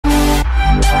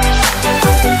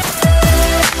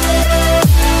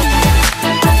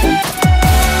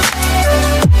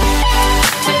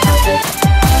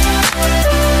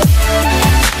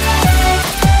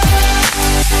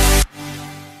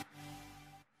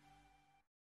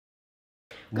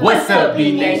What's up,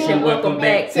 B Nation? Welcome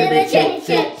back to the Chit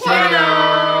Chat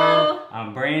channel.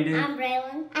 I'm Brandon. I'm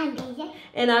Braylon. I'm DJ.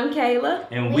 And I'm Kayla.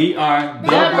 And we are the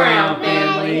Brown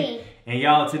family. And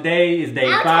y'all, today is day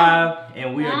 5,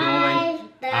 and we are doing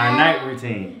our night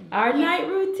routine. Our night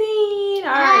routine.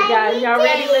 All right, guys, y'all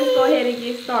ready? Let's go ahead and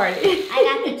get started.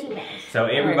 I got the 2 bags. So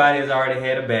everybody has already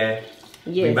had a bath.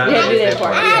 Yes, we had to do that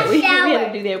part. We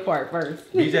had to do that part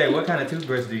first. DJ, what kind of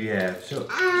toothbrush do you have? Show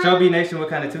B Nation what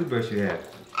kind of toothbrush you have.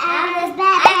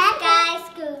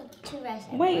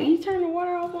 Wait, you turn the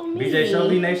water off on me. BJ, show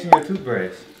B Nation your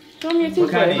toothbrush. Show me your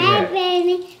toothbrush. What kind do you have?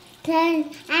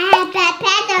 I have Black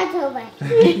Panther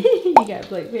toothbrush. You got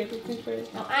Black Panther toothbrush?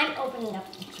 No, I'm opening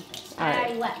up the toothbrush. All right. I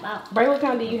already wet up. Bray, what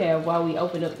kind do you have while we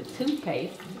open up the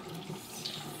toothpaste?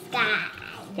 Sky.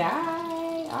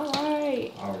 All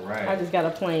right. All right. I just got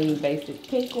a plain basic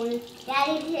pink one.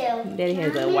 Daddy too. Daddy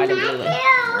has a white and blue one.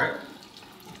 All right.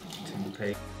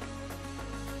 Toothpaste.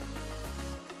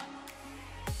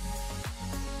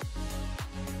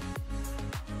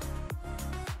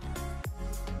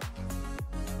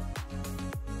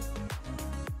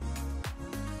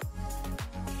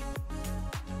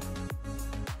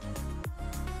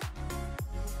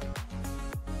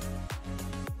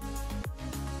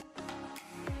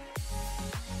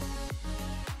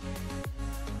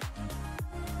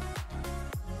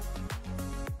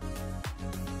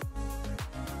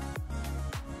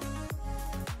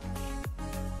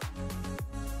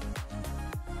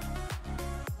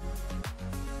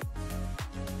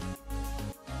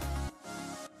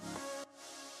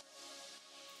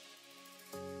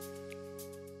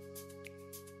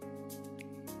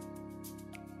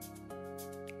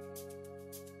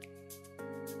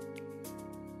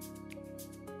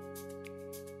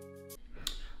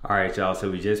 Alright y'all, so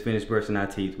we just finished brushing our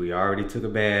teeth. We already took a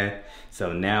bath.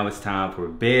 So now it's time for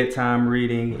bedtime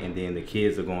reading, and then the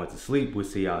kids are going to sleep. We'll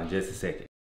see y'all in just a second.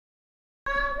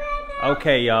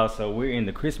 Okay y'all, so we're in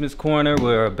the Christmas corner.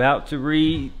 We're about to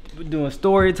read. We're doing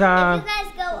story time. If you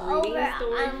guys go Reading over a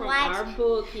story from our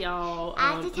book,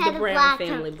 y'all. The Brown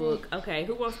family book. Okay,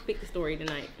 who wants to pick the story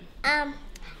tonight?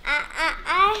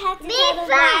 I have to tell the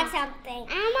vlog something.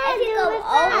 If you go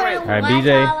over and Alright, watch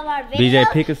BJ, all of our videos,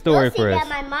 BJ, pick a story you'll see for us. that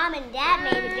my mom and dad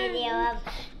made a video of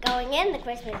going in the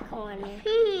Christmas corner.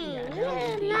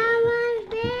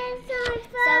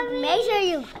 So make sure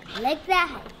you click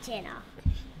that channel.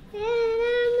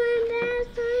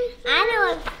 I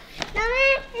know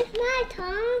it's my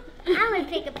turn. I'm going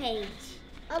to pick a page.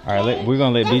 Okay. Alright, we're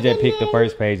going to let BJ pick the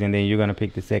first page, and then you're going to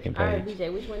pick the second page. Alright,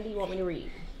 BJ, which one do you want me to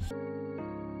read?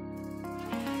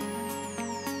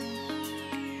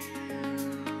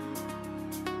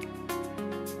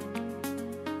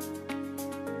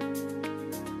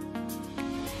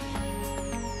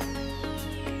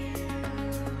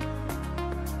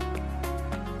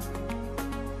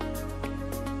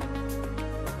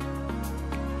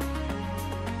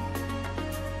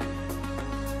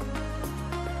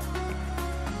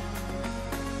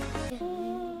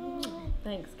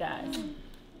 Thanks, guys.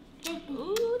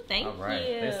 Ooh, thank you. All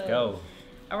right, let's go.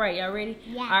 All right, y'all ready?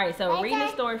 Yeah. All right, so reading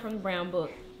the story from the Brown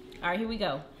book. All right, here we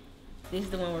go. This is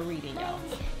the one we're reading, y'all.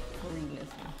 We're reading this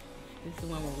one. This is the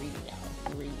one we're reading, y'all.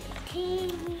 We're reading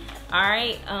it. All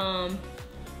right.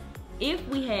 If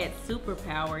we had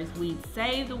superpowers, we'd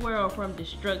save the world from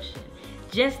destruction.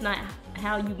 Just not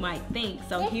how you might think.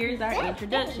 So here's our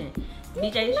introduction.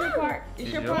 BJ, it's your part.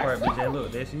 It's your part. BJ.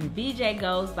 Look, that's you. BJ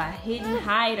goes by Hidden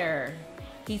Hider.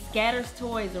 He scatters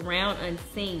toys around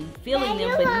unseen, feeling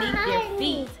them beneath their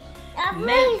feet.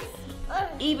 Makes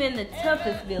even the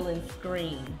toughest villain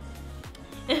scream.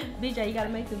 BJ, you gotta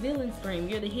make the villain scream.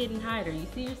 You're the Hidden Hider. You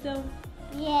see yourself?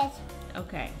 Yes.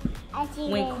 Okay. I see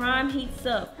When it. crime heats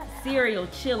up, Serial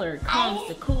Chiller comes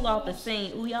to cool off the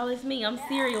scene. Ooh, y'all, it's me. I'm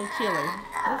Serial Chiller.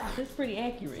 That's pretty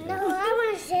accurate. No, I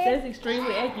want to say. That's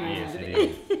extremely accurate, Yes, isn't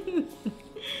it it?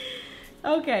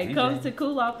 Okay, BJ. comes to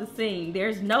cool off the scene.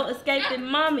 There's no escaping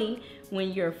mommy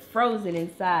when you're frozen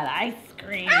inside ice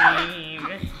cream.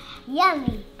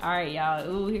 Yummy. All right, y'all.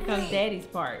 Ooh, here comes Daddy's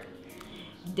part.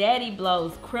 Daddy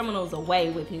blows criminals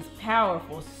away with his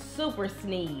powerful super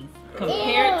sneeze.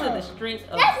 Compared to the strength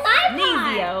of That's my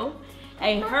Sneezio,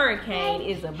 a hurricane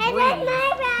is a Hey, breeze.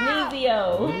 that's my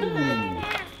Sneezio.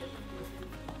 Ooh.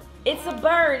 It's a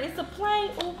bird. It's a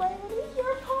plane. Oh, baby, it's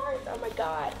your part. Oh my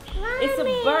God. It's a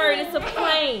bird. It's a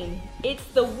plane. It's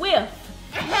the whiff.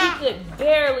 He could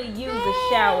barely use a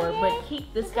shower, but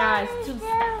keep the skies too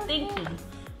stinky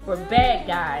for bad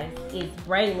guys. It's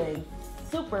Braylon's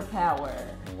superpower.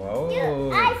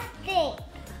 Whoa. I stink.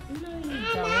 No, you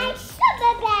I'm don't. a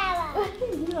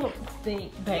superpower. You don't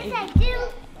stink, baby. Yes, I do.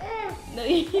 No,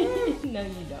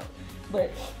 you don't.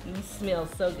 but these smell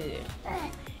so good.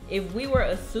 If we were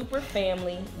a super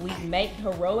family, we'd make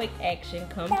heroic action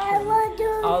come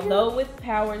true. Although with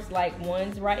powers like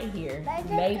ones right here,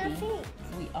 maybe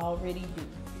we already do.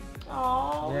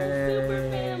 Oh, super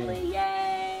family,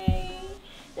 yay!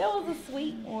 That was a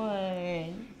sweet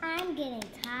one. I'm getting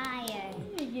tired.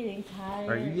 You're getting tired.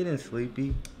 Are you getting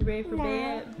sleepy? You ready for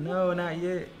bed? No, not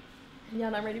yet.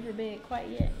 Y'all not ready for bed quite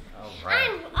yet? All right.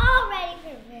 I'm all ready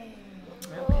for bed.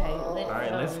 Okay, All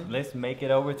right, let's make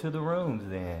it over to the rooms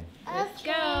then. Let's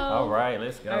go. All right,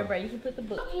 let's go. All right, bro, you can put the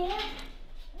book. Yeah.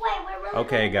 Wait.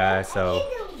 Okay, guys, so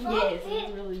Yes,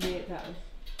 it's really bedtime.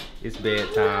 it's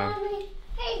bedtime.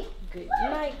 Hey. Good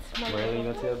night. Braylon, you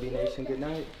gonna tell B Nation good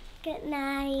night? Good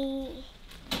night.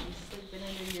 You sleeping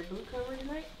under your boot cover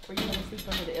tonight? Or you gonna sleep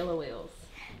under the LOLs?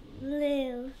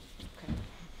 Blue. Okay.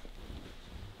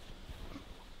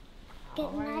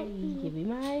 Good night. Alrighty, give me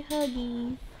my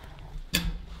huggies.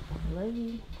 Love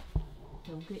you.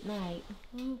 So good night.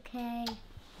 Okay.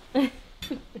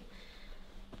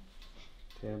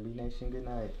 Tell B Nation good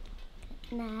night.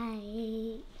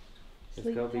 Night.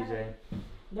 Let's go, BJ.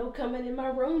 No coming in my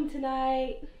room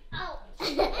tonight. Oh.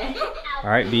 All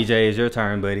right, BJ, it's your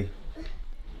turn, buddy.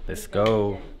 Let's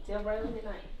go. Tell Braylon good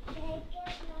night.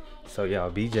 So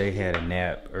y'all, BJ had a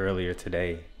nap earlier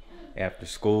today after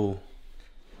school.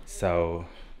 So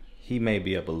he may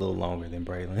be up a little longer than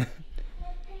Braylon.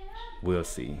 We'll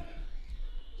see.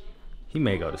 He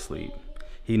may go to sleep.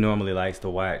 He normally likes to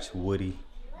watch Woody,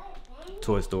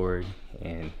 Toy Story,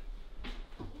 and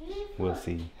we'll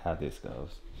see how this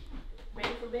goes. Ready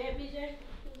for bed, BJ?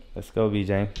 Let's go,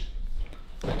 BJ.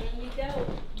 There you go.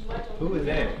 You watch on Who is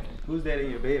that? Who's that in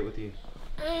your bed with you?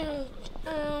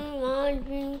 I'm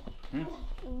wondering. Hmm?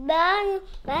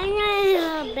 Bang in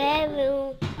your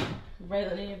bedroom.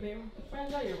 Braylon in your bedroom?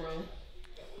 Friends in your room.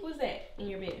 Who's that in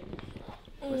your bed?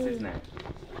 What's his name?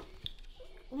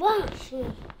 Watch.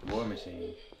 War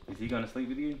Machine. Is he gonna sleep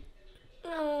with you?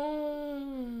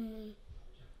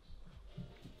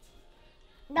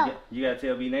 No. You gotta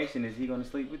tell B Nation, is he gonna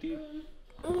sleep with you?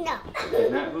 No.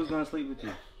 If not, who's gonna sleep with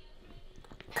you?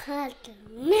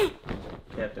 Captain.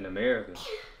 Captain America.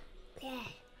 Yeah.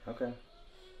 Okay.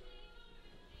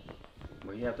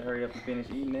 Well, you have to hurry up and finish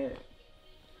eating that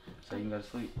so you can go to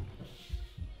sleep.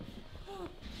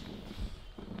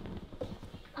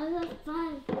 I have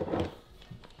fun.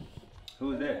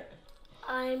 Who is that?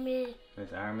 I'm in.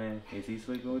 That's Iron Man. Is he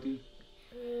sleeping with you?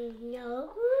 No.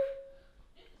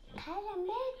 Captain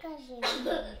America's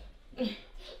in.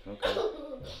 Okay.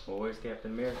 Well, where's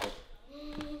Captain America?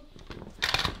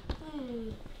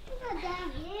 Not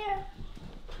down here.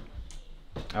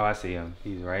 Oh, I see him.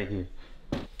 He's right here.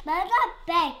 There's a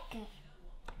baker.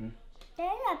 Hmm? There's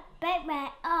a baker my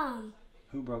arm.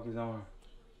 Who broke his arm?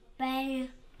 Bang.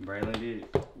 Braylon did.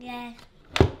 Yes.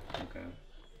 Okay.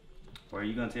 Well, are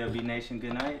you gonna tell B Nation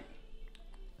good night?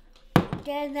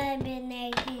 There's a big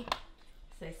naked.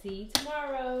 Say see you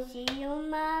tomorrow. See you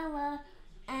tomorrow.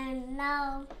 And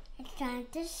now it's time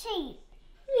to sleep.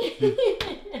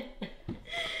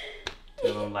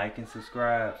 Tell them like and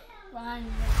subscribe. Bye.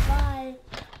 Bye.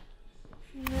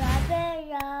 Love it,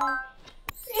 y'all.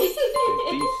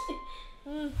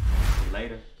 Peace.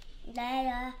 Later.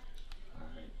 Later.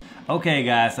 Okay,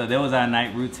 guys, so that was our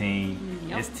night routine.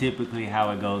 Yep. It's typically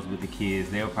how it goes with the kids.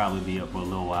 They'll probably be up for a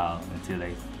little while until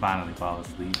they finally fall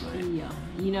asleep. But Yeah,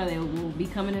 you know they will be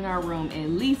coming in our room at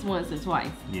least once or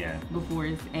twice yeah, before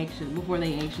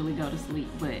they actually go to sleep.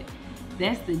 But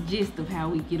that's the gist of how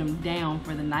we get them down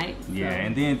for the night. yeah, So,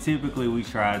 and then typically we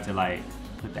try to like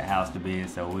put the house to bed,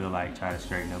 so we'll like try to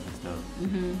straighten up and stuff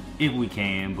if we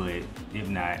can. But if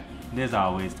not, there's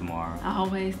always tomorrow.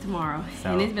 always tomorrow.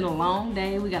 So- And it's been a long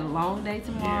day. We got a long day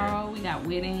tomorrow. We got a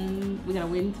wedding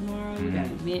tomorrow. We got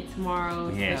an event tomorrow.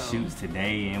 We had so- shoots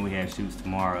today and we have shoots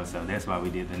tomorrow, so that's why we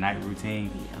did the night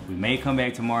routine. Yeah. We may come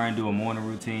back tomorrow and do a morning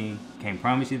routine. Can't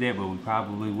promise you that, but we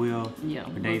probably will Yeah,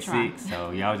 for day we'll try. 6.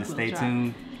 So y'all just We'll stay try.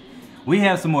 tuned. We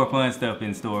have some more fun stuff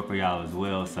in store for y'all as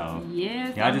well, so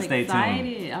Yes, y'all I'm just stay excited.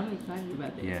 tuned. I'm excited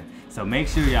about that. Yeah. So make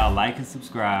sure y'all like and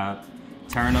subscribe.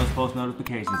 Turn those post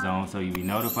notifications on so you'll be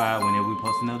notified whenever we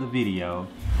post another video.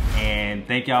 And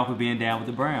thank y'all for being down with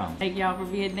the Browns. Thank y'all for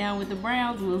being down with the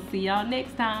Browns. We'll see y'all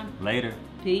next time. Later.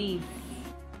 Peace.